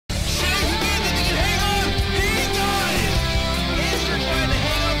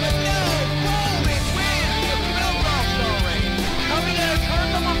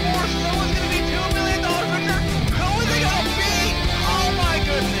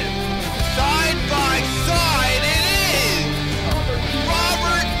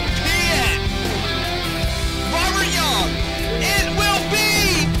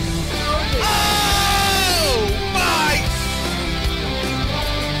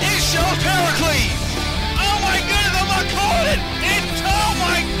Oh my goodness, I'm not calling it! It's, oh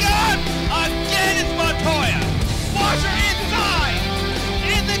my god! Again, it's Montoya! Washer inside!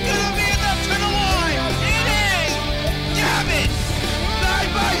 Is it gonna be enough to the line? It is! Gavin! Side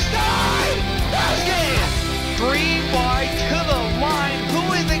by side! Basket! 3 wide to the line. Who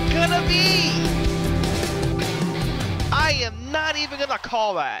is it gonna be? I am not even gonna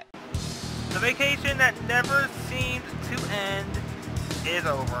call that. The vacation that never seemed to end is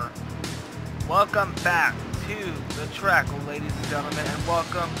over. Welcome back to the track, ladies and gentlemen, and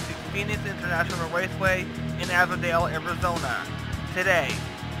welcome to Phoenix International Raceway in Avondale, Arizona. Today,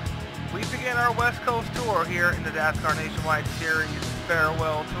 we begin our West Coast tour here in the DASCAR Nationwide Series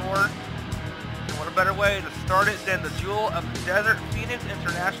Farewell Tour. And what a better way to start it than the jewel of the desert, Phoenix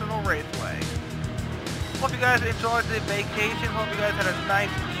International Raceway. Hope you guys enjoyed the vacation. Hope you guys had a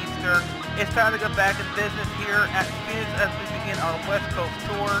nice Easter. It's time to get back in business here at Phoenix as we begin our West Coast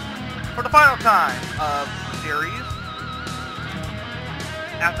tour for the final time of the series.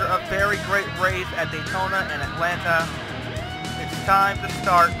 After a very great race at Daytona and Atlanta, it's time to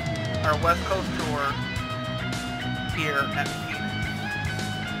start our West Coast tour here at Phoenix.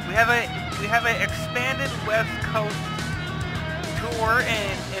 We have a expanded West Coast tour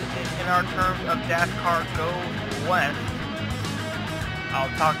in our terms of DASCAR Goes West. I'll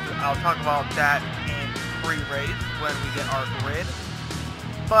talk about that in pre-race when we get our grid.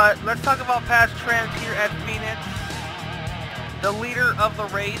 But let's talk about past trends here at Phoenix. The leader of the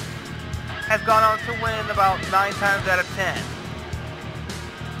race has gone on to win about 9 times out of 10.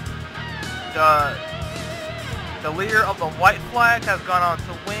 The leader of the white flag has gone on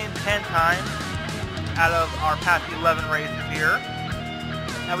to win 10 times out of our past 11 races here.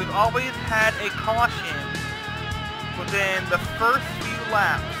 And we've always had a caution within the first few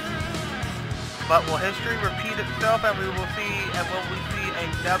laps. But will history repeat itself, and will we see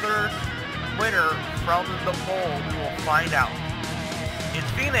another winner from the pole? We will find out. It's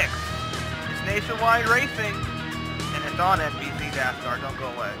Phoenix. It's Nationwide Racing, and it's on NBC DASCAR. Don't go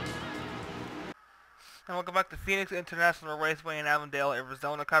away. And welcome back to Phoenix International Raceway in Avondale,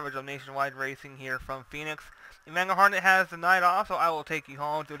 Arizona. Coverage of Nationwide Racing here from Phoenix. Emmanuel Harnett has the night off, so I will take you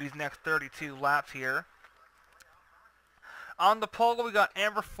home through these next 32 laps here. On the pole, we got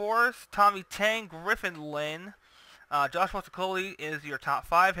Amber Forrest, Tommy Tang, Griffin Lynn. Joshua Sicoli is your top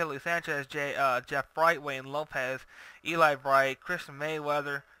 5. Hilary Sanchez, Jeff Bright, Wayne Lopez, Eli Bright, Christian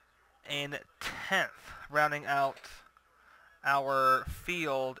Mayweather in 10th. Rounding out our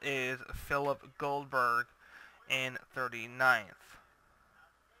field is Philip Goldberg in 39th.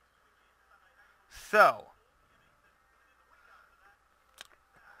 So,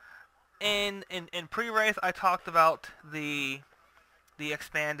 in pre-race, I talked about the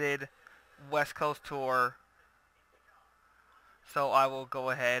expanded West Coast tour, so I will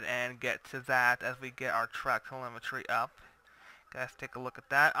go ahead and get to that as we get our track telemetry up. Guys, take a look at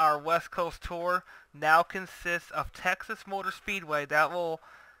that. Our West Coast tour now consists of Texas Motor Speedway. That will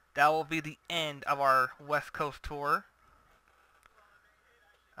be the end of our West Coast tour.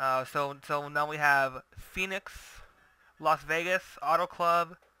 So now we have Phoenix, Las Vegas Auto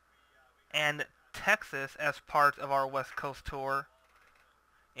Club, and Texas as part of our West Coast tour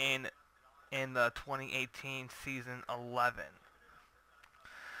in the 2018 season 11.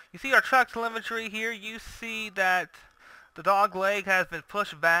 You see our track telemetry here. You see that the dog leg has been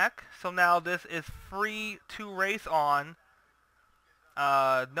pushed back, so now this is free to race on.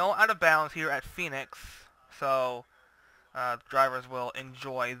 No out of bounds here at Phoenix, so drivers will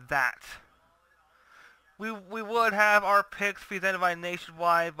enjoy that. We would have our picks presented by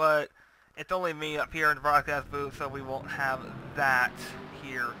Nationwide, but it's only me up here in the broadcast booth, so we won't have that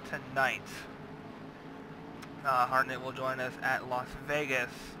here tonight. Hartnett will join us at Las Vegas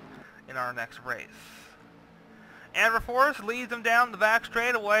in our next race. Amber Forrest leads them down the back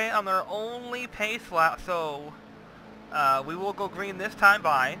straightaway on their only pace lap, so we will go green this time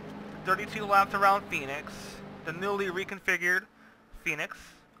by 32 laps around Phoenix, the newly reconfigured Phoenix,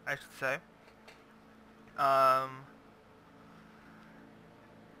 I should say.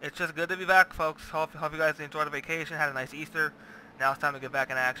 It's just good to be back, folks. Hope you guys enjoyed the vacation, had a nice Easter. Now it's time to get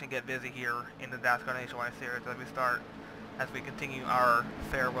back in action, get busy here in the DASCAR Nationwide Series as we continue our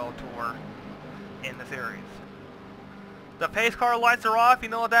farewell tour in the series. The pace car lights are off. You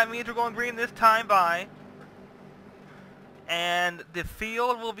know what that means. We're going green this time by. And the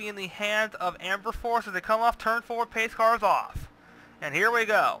field will be in the hands of Amber Force as they come off turn 4, pace cars off. And here we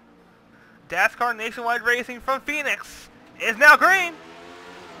go. DASCAR Nationwide Racing from Phoenix is now green.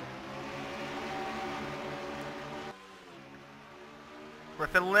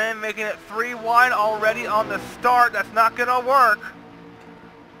 Griffin Lynn making it 3 wide already on the start. That's not going to work.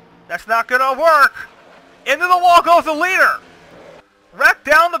 That's not gonna work. Into the wall goes the leader. Wreck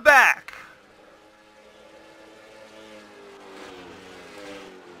down the back.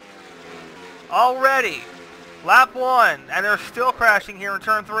 Already. Lap 1. And they're still crashing here in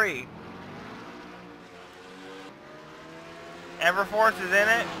turn 3. Everforce is in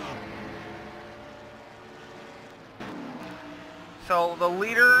it. So the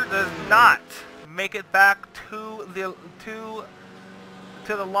leader does not make it back to the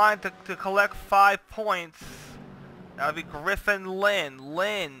line to collect 5 points. That would be Griffin Lynn.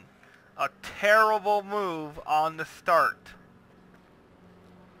 Lynn, a terrible move on the start.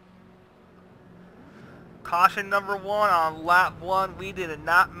 Caution number 1 on lap 1. We did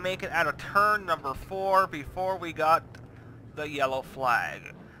not make it out of turn number 4 before we got the yellow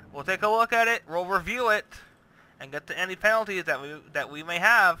flag. We'll take a look at it, we'll review it, and get to any penalties that we may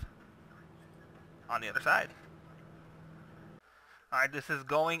have on the other side. Alright, this is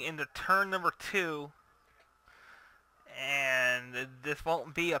going into turn number 2, and this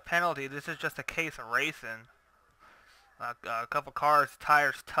won't be a penalty, this is just a case of racing. A couple cars'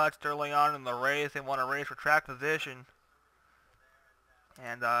 tires touched early on in the race. They want to race for track position.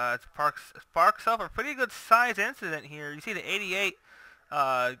 And it sparks up a pretty good size incident here. You see the 88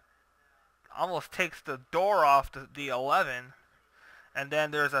 almost takes the door off the 11. And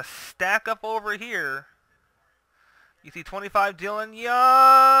then there's a stack up over here. You see 25 Dylan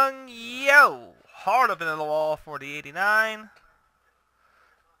Young. Yo! Hard up into the wall for the 89.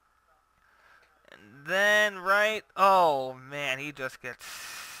 Then oh man, he just gets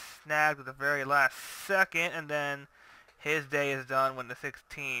snagged at the very last second, and then his day is done when the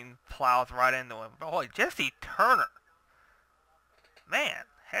 16 plows right into him. Boy, Jesse Turner, man,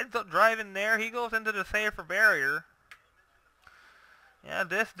 heads up driving there. He goes into the safer barrier. Yeah,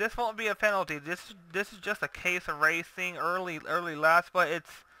 this won't be a penalty. This is just a case of racing, early laps, but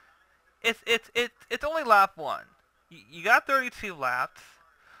it's only lap 1. You got 32 laps.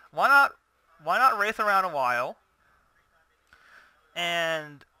 Why not race around a while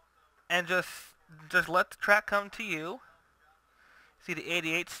and just let the track come to you? See the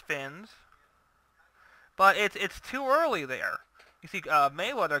 88 spins, but it's too early there. You see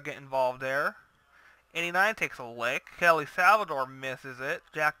Mayweather get involved there. 89 takes a lick. Kelly Salvador misses it.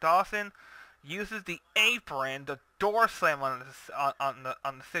 Jack Dawson uses the apron to door slam on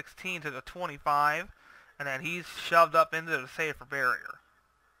the 16 to the 25, and then he's shoved up into the safer barrier.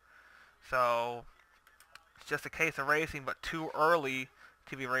 So, it's just a case of racing, but too early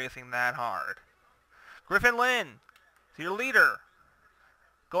to be racing that hard. Griffin Lynn is your leader.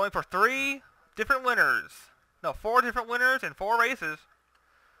 Going for 4 different winners in 4 races.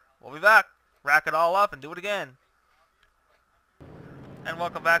 We'll be back. Rack it all up and do it again. And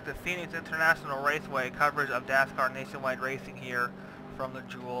welcome back to Phoenix International Raceway, coverage of DASCAR nationwide racing here from the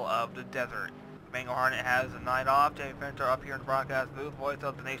Jewel of the Desert. Mango Hornet has a night off. Jamie Pinter up here in the broadcast booth, voice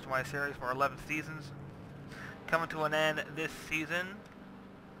of the Nationwide Series for 11 seasons. Coming to an end this season.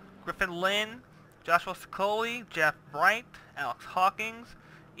 Griffin Lynn, Joshua Sicoli, Jeff Bright, Alex Hawkins,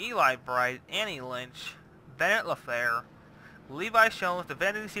 Eli Bright, Annie Lynch, Bennett LaFleur, Levi Jones, the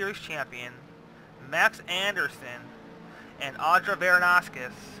Vanity Series champion, Max Anderson, and Audra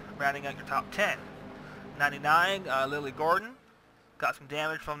Varanaskis rounding out your top 10. 99, Lily Gordon. Got some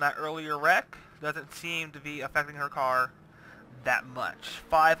damage from that earlier wreck. Doesn't seem to be affecting her car that much.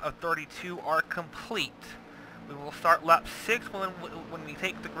 5 of 32 are complete. We will start lap 6 when we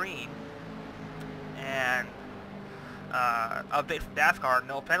take the green. And update from DASCAR,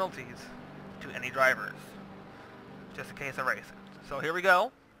 no penalties to any drivers. Just a case of racing. So here we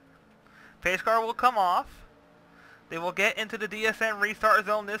go. Pace car will come off. They will get into the DSN restart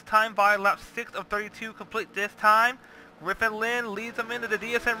zone this time by lap 6 of 32 complete this time. Griffin Lynn leads them into the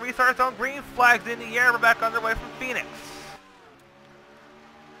DSN restart zone. Green flags in the air. We're back underway from Phoenix.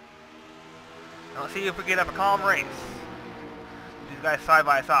 Now let's see if we can have a calm race. These guys side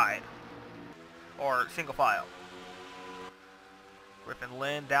by side. Or single file. Griffin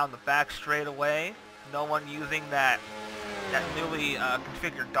Lynn down the back straightaway. No one using that newly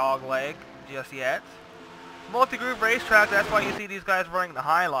configured dog leg just yet. Multi-group racetrack, that's why you see these guys running the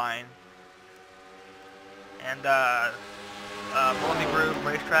high line. And multi-group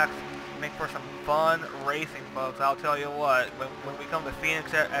racetracks make for some fun racing, folks. I'll tell you what, when we come to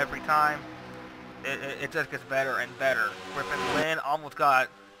Phoenix every time, it just gets better and better. Griffin Lynn almost got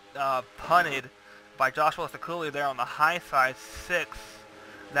punted by Joshua Sicoli there on the high side, 6.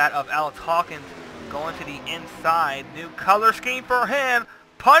 That of Alex Hawkins going to the inside. New color scheme for him.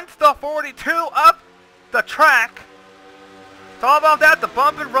 Punts the 42 up the track. It's all about that, the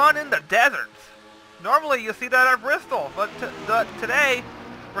bump and run in the deserts. Normally you see that at Bristol, but today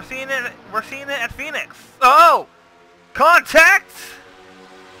We're seeing it at Phoenix. Oh! Contact!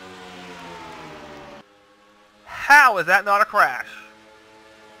 How is that not a crash?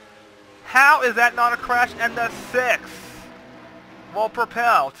 How is that not a crash? And the 6 will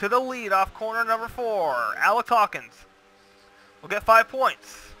propel to the lead off corner number 4. Alex Hawkins will get 5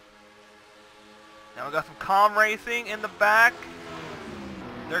 points. Now we got some calm racing in the back.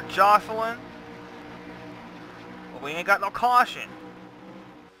 They're jostling. But we ain't got no caution.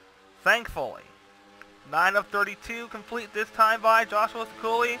 Thankfully. 9 of 32 complete this time by Joshua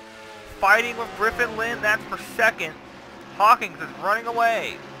Cooley. Fighting with Griffin Lynn. That's for second. Hawkins is running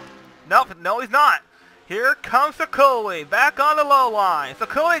away. Nope, no he's not. Here comes Sakuli, back on the low line.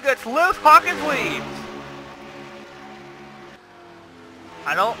 Sakuli gets loose, Hawkins leads.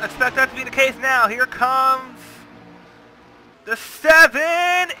 I don't expect that to be the case now. Here comes the 7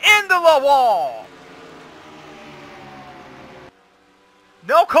 into the wall.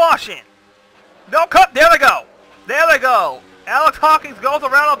 No caution. No cut. There they go. There they go. Alex Hawkins goes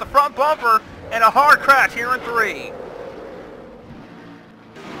around off the front bumper and a hard crash here in 3.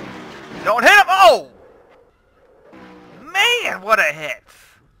 Don't hit him. Oh! Man, what a hit.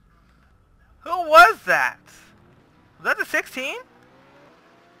 Who was that? Was that the 16?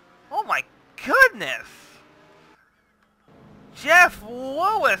 Oh my goodness. Jeff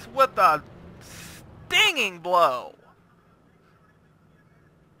Lewis with a stinging blow.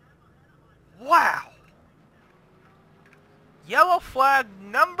 Wow. Yellow flag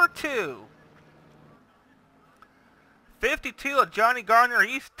number 2. 52 of Johnny Gardner,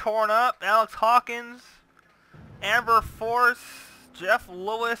 he's torn up. Alex Hawkins, Amber Force, Jeff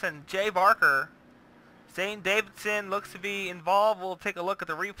Lewis, and Jay Barker. Zane Davidson looks to be involved. We'll take a look at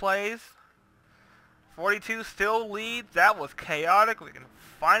the replays. 42 still leads. That was chaotic. We can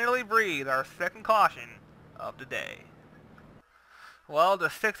finally breathe. Our second caution of the day. Well, the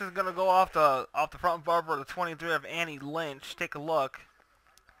 6 is going to go off the front bumper of the 23 of Annie Lynch. Take a look.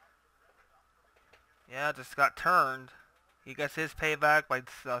 Yeah, just got turned. He gets his payback by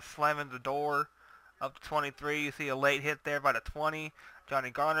slamming the door of the 23. You see a late hit there by the 20.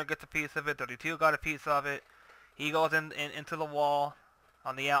 Johnny Garner gets a piece of it. 32 got a piece of it. He goes into the wall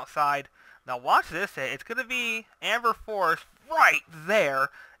on the outside. Now watch this hit. It's going to be Amber Force right there.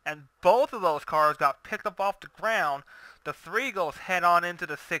 And both of those cars got picked up off the ground. The 3 goes head on into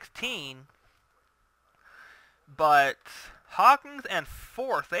the 16. But Hawkins and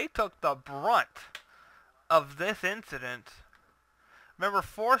Force, they took the brunt of this incident. Remember,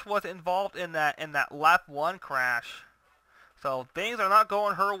 Force was involved in that lap 1 crash. So things are not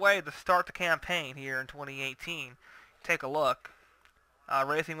going her way to start the campaign here in 2018. Take a look.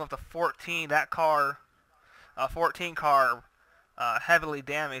 Racing with the 14, that car, 14 car, heavily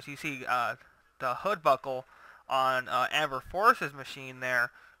damaged. You see the hood buckle on Amber Force's machine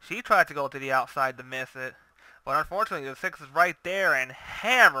there. She tried to go to the outside to miss it. But unfortunately, the 6 is right there and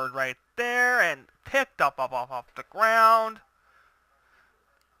hammered right there and picked up off the ground.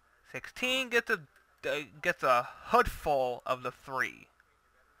 16 gets a hood full of the 3.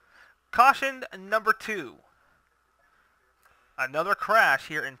 Caution number 2. Another crash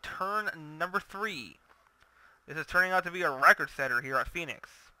here in turn number 3. This is turning out to be a record setter here at Phoenix.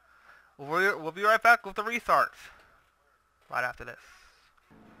 We'll be right back with the restarts right after this.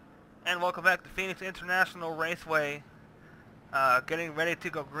 And welcome back to Phoenix International Raceway. Getting ready to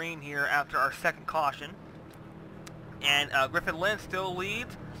go green here after our second caution. And Griffin Lynn still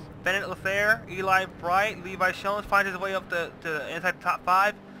leads. Bennett Lathair, Eli Bright, Levi Jones finds his way up to inside the top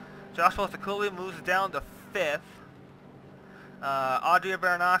 5. Joshua Sakuli moves down to 5th. Audrey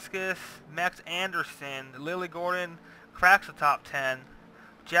Baranowskis, Max Anderson, Lily Gordon cracks the top 10.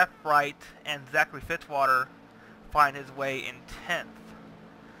 Jeff Bright and Zachary Fitzwater find his way in 10th.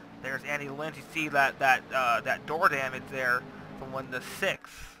 There's Andy Lynch. You see that door damage there from when the 6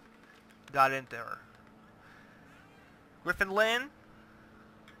 got into her. Griffin Lynn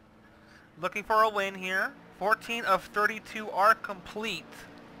looking for a win here. 14 of 32 are complete.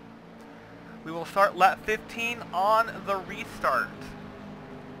 We will start lap 15 on the restart.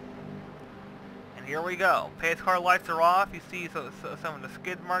 And here we go. Pace car lights are off. You see some of the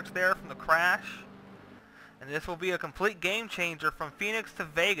skid marks there from the crash. And this will be a complete game changer from Phoenix to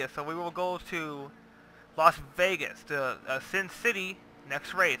Vegas. So we will go to Las Vegas, to Sin City,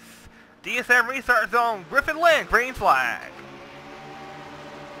 next race. DSM restart zone, Griffin Lynn, green flag.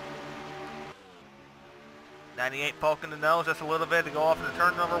 98 poking the nose just a little bit to go off into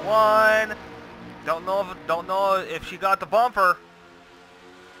turn number 1. Don't know if she got the bumper.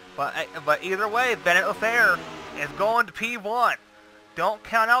 But either way, Bennett Lathair is going to P1. Don't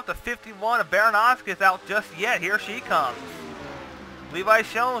count out the 51 of Baranowski is out just yet. Here she comes. Levi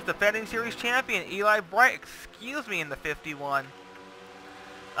Jones, defending series champion. Eli Bright, excuse me, in the 51.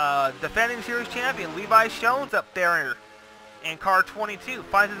 Defending series champion Levi Jones up there in car 22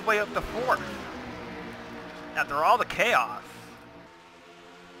 finds his way up to 4th. After all the chaos.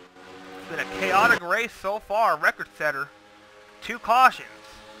 It's been a chaotic race so far, record setter. 2 cautions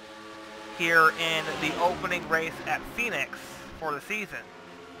here in the opening race at Phoenix for the season.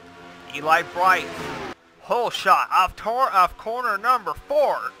 Eli Bright, hole shot off corner number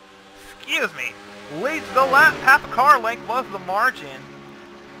 4. Excuse me. Leads the lap. Half a car length was the margin.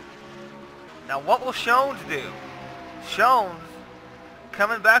 Now what will Jones do? Jones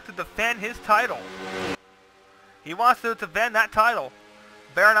coming back to defend his title. He wants to defend that title.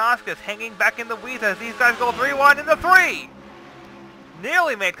 Baranowski's hanging back in the weeds as these guys go 3 wide into 3.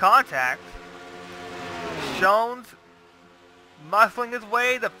 Nearly made contact. Jones muscling his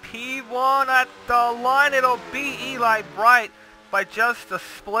way to P1 at the line. It'll be Eli Bright by just a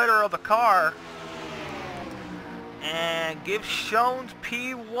splitter of the car. And give Jones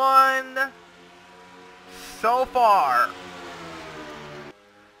P1 so far.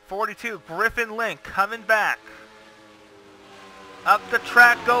 42, Griffin Lynn coming back. Up the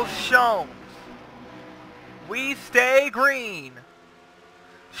track goes Jones. We stay green.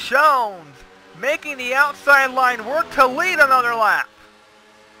 Jones making the outside line work to lead another lap.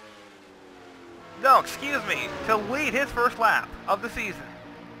 No, excuse me, to lead his first lap of the season.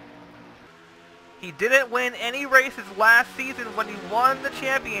 He didn't win any races last season when he won the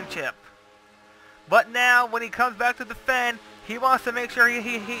championship. But now, when he comes back to defend, he wants to make sure he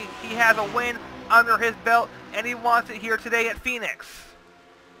has a win under his belt, and he wants it here today at Phoenix.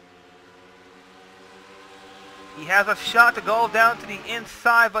 He has a shot to go down to the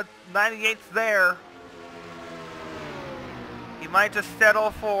inside, but 98's there. He might just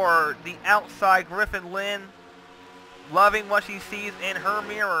settle for the outside Griffin Lynn, loving what she sees in her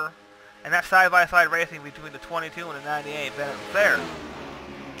mirror. And that side-by-side racing between the 22 and the 98, Bennett's there.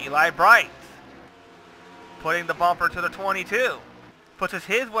 Eli Bright putting the bumper to the 22. Pushes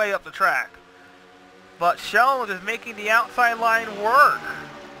his way up the track. But Jones is making the outside line work.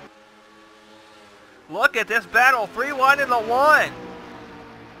 Look at this battle. 3 wide in the 1.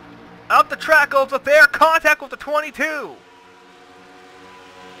 Up the track goes the there. Contact with the 22.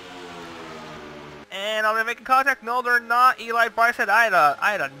 And are they making contact? No, they're not. Eli Bright said, I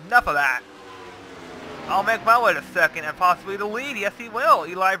had enough of that. I'll make my way to second and possibly the lead. Yes, he will.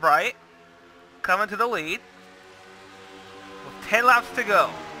 Eli Bright coming to the lead with 10 laps to go.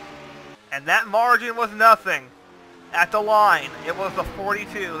 And that margin was nothing at the line. It was the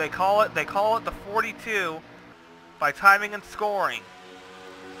 42. They call it the 42 by timing and scoring.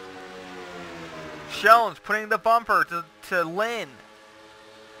 Jones putting the bumper to Lynn.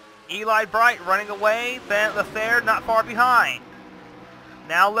 Eli Bright running away, then Lethair not far behind.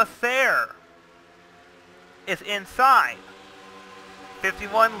 Now Lethair is inside.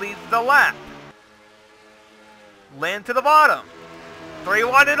 51 leads the lap. Lynn to the bottom. 3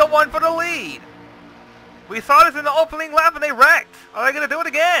 wide into 1 for the lead. We saw this in the opening lap and they wrecked. Are they going to do it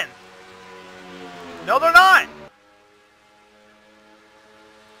again? No, they're not.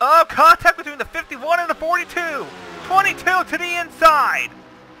 Oh, contact between the 51 and the 42. 22 to the inside.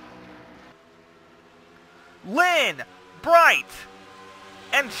 Lynn, Bright,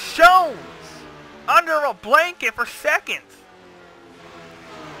 and Jones under a blanket for seconds.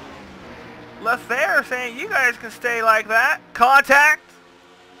 Lethair saying, you guys can stay like that. Contact.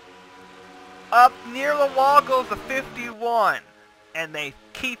 Up near the wall goes the 51. And they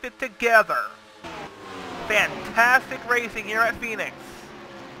keep it together. Fantastic racing here at Phoenix.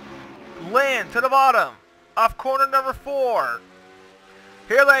 Lynn to the bottom. Off corner number 4.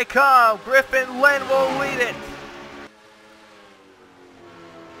 Here they come. Griffin Lynn will lead it.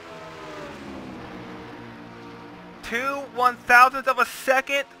 Two 1/1000th of a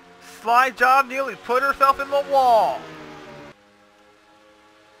second. Slide job, nearly put herself in the wall.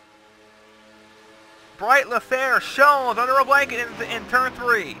 Bright, Lethair, Jones under a blanket in turn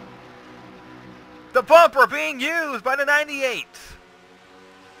 3. The bumper being used by the 98.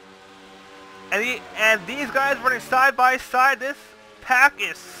 And these guys running side by side. This pack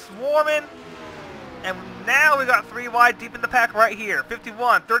is swarming. And now we got 3 wide deep in the pack right here.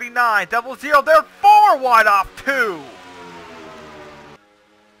 51, 39, 00. They're 4 wide off 2.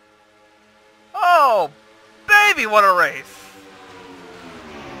 Oh, baby, what a race.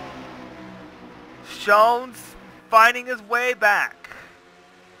 Jones finding his way back.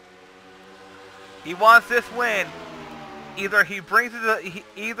 He wants this win. Either he brings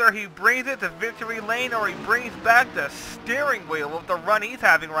it to victory lane or he brings back the steering wheel with the run he's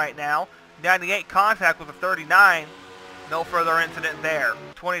having right now. 98 contact with a 39. No further incident there.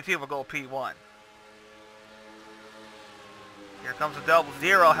 22 will go P1. Here comes the double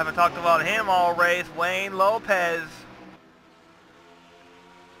zero. Haven't talked about him all race. Wayne Lopez.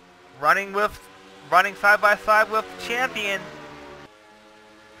 Running side by side with the champion.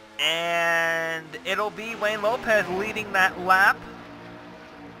 And it'll be Wayne Lopez leading that lap.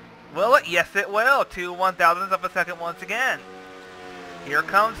 Will it? Yes, it will. 2 1,000ths of a second once again. Here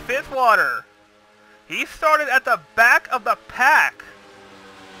comes Fitzwater. He started at the back of the pack.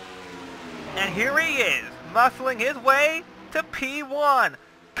 And here he is, muscling his way to P1.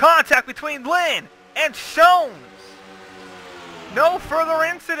 Contact between Lynn and Shones. No further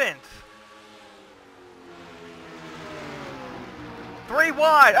incidents. 3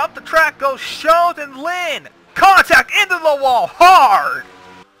 wide. Up the track goes Shones and Lynn. Contact into the wall hard.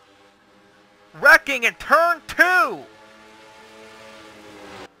 Wrecking in turn 2.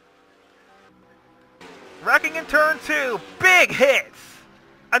 Wrecking in turn 2. Big hits.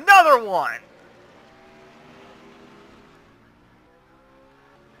 Another one.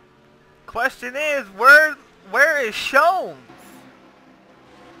 Question is, where is Shones?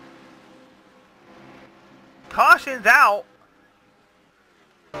 Caution's out.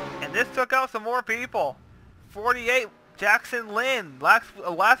 And this took out some more people. 48, Jackson Lynn,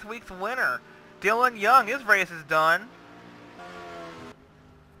 last week's winner. Dylan Young, his race is done.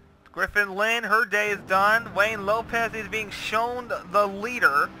 Griffin Lynn, her day is done. Wayne Lopez is being shown the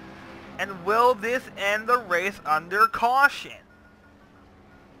leader. And will this end the race under caution?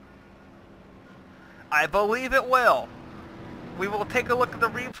 I believe it will. We will take a look at the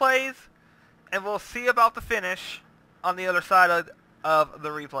replays, and we'll see about the finish on the other side of the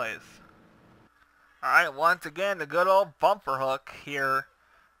replays. Alright, once again, the good old bumper hook here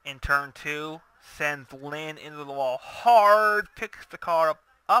in turn 2 sends Lynn into the wall hard, picks the car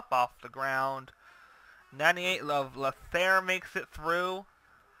up off the ground. 98 of Lathere makes it through.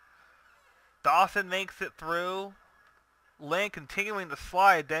 Dawson makes it through. Lynn continuing to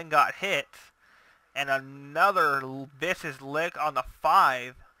slide, then got hit. And another vicious lick on the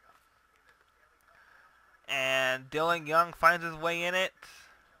 5. And Dylan Young finds his way in it.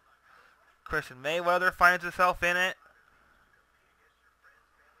 Christian Mayweather finds himself in it.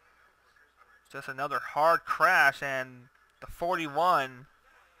 Just another hard crash, and the 41,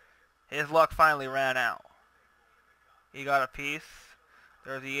 his luck finally ran out. He got a piece.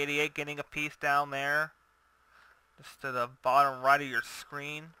 There's the 88 getting a piece down there. Just to the bottom right of your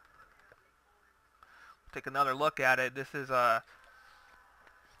screen. Take another look at it. This is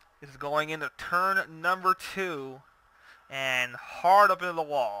going into turn number 2 and hard up into the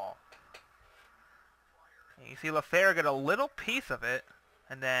wall. And you see Lathere get a little piece of it,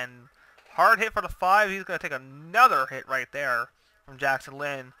 and then hard hit for the 5. He's going to take another hit right there from Jackson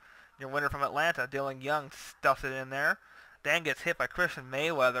Lynn, your winner from Atlanta. Dylan Young stuffs it in there, then gets hit by Christian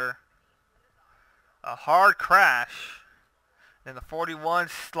Mayweather. A hard crash. Then the 41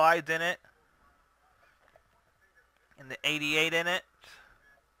 slides in it. And the 88 in it.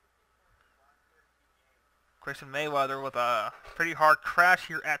 Christian Mayweather with a pretty hard crash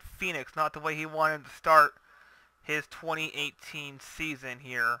here at Phoenix. Not the way he wanted to start his 2018 season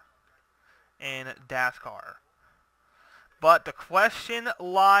here in DASCAR. But the question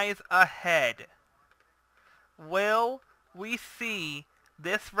lies ahead. Will we see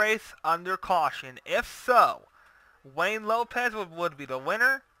this race under caution? If so, Wayne Lopez would be the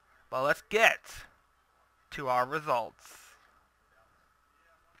winner. But let's get to our results.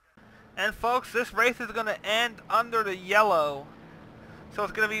 And folks, this race is going to end under the yellow. So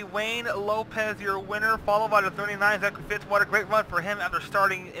it's going to be Wayne Lopez, your winner, followed by the 39, Zachary Fitzwater. Great run for him after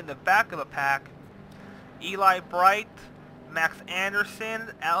starting in the back of the pack. Eli Bright, Max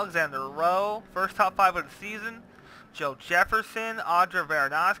Anderson, Alexander Rowe, first top 5 of the season. Joe Jefferson, Audra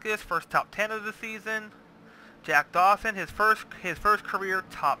Varanaskis, first top 10 of the season. Jack Dawson, his first career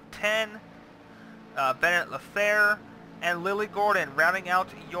top 10. Bennett Lathere and Lily Gordon rounding out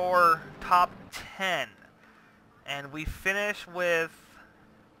your top 10. And we finish with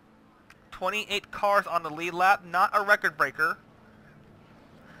 28 cars on the lead lap. Not a record breaker,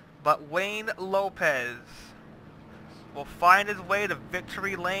 but Wayne Lopez will find his way to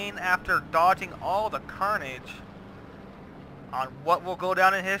victory lane after dodging all the carnage on what will go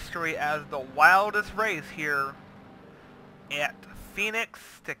down in history as the wildest race here at Phoenix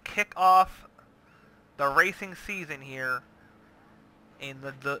to kick off the racing season here in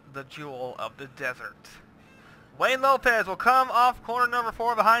the jewel of the desert. Wayne Lopez will come off corner number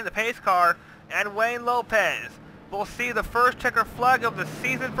 4 behind the pace car, and Wayne Lopez will see the first checker flag of the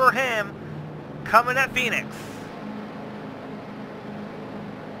season for him coming at Phoenix.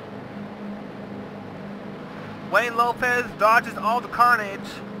 Wayne Lopez dodges all the carnage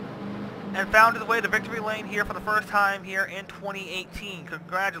and found his way to victory lane here for the first time here in 2018.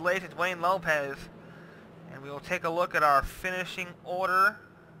 Congratulations, Wayne Lopez. And we will take a look at our finishing order.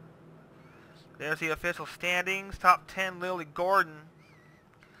 There's the official standings. Top 10, Lily Gordon.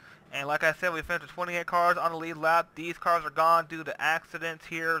 And like I said, we finished with 28 cars on the lead lap. These cars are gone due to accidents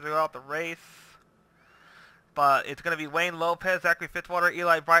here throughout the race. But it's going to be Wayne Lopez, Zachary Fitzwater,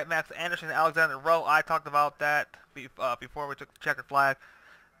 Eli Bright, Max Anderson, and Alexander Rowe. I talked about that before we took the checkered flag.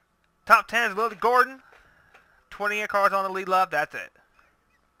 Top 10 is Lily Gordon. 28 cars on the lead lap. That's it.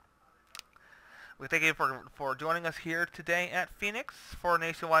 We thank you for joining us here today at Phoenix for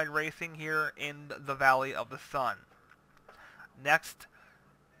nationwide racing here in the Valley of the Sun. Next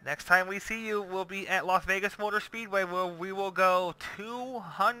time we see you will be at Las Vegas Motor Speedway, where we will go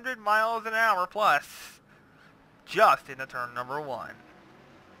 200 miles an hour plus just into turn number 1.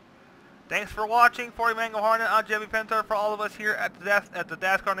 Thanks for watching. For Emmanuel Harnett, I'm Jimmy Pinter. For all of us here at the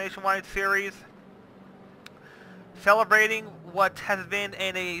DASCAR Nationwide Series, celebrating what has been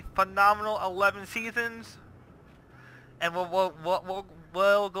a phenomenal 11 seasons, and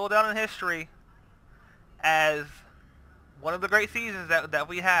will go down in history as one of the great seasons that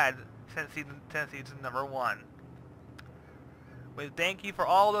we had since season number 1. We thank you for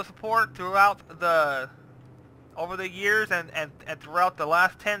all the support throughout over the years and throughout the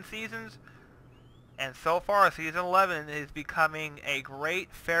last 10 seasons. And so far, season 11 is becoming a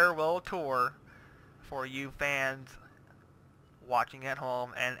great farewell tour for you fans watching at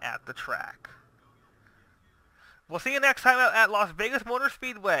home and at the track. We'll see you next time at Las Vegas Motor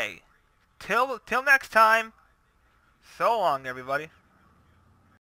Speedway. Till next time, so long, everybody.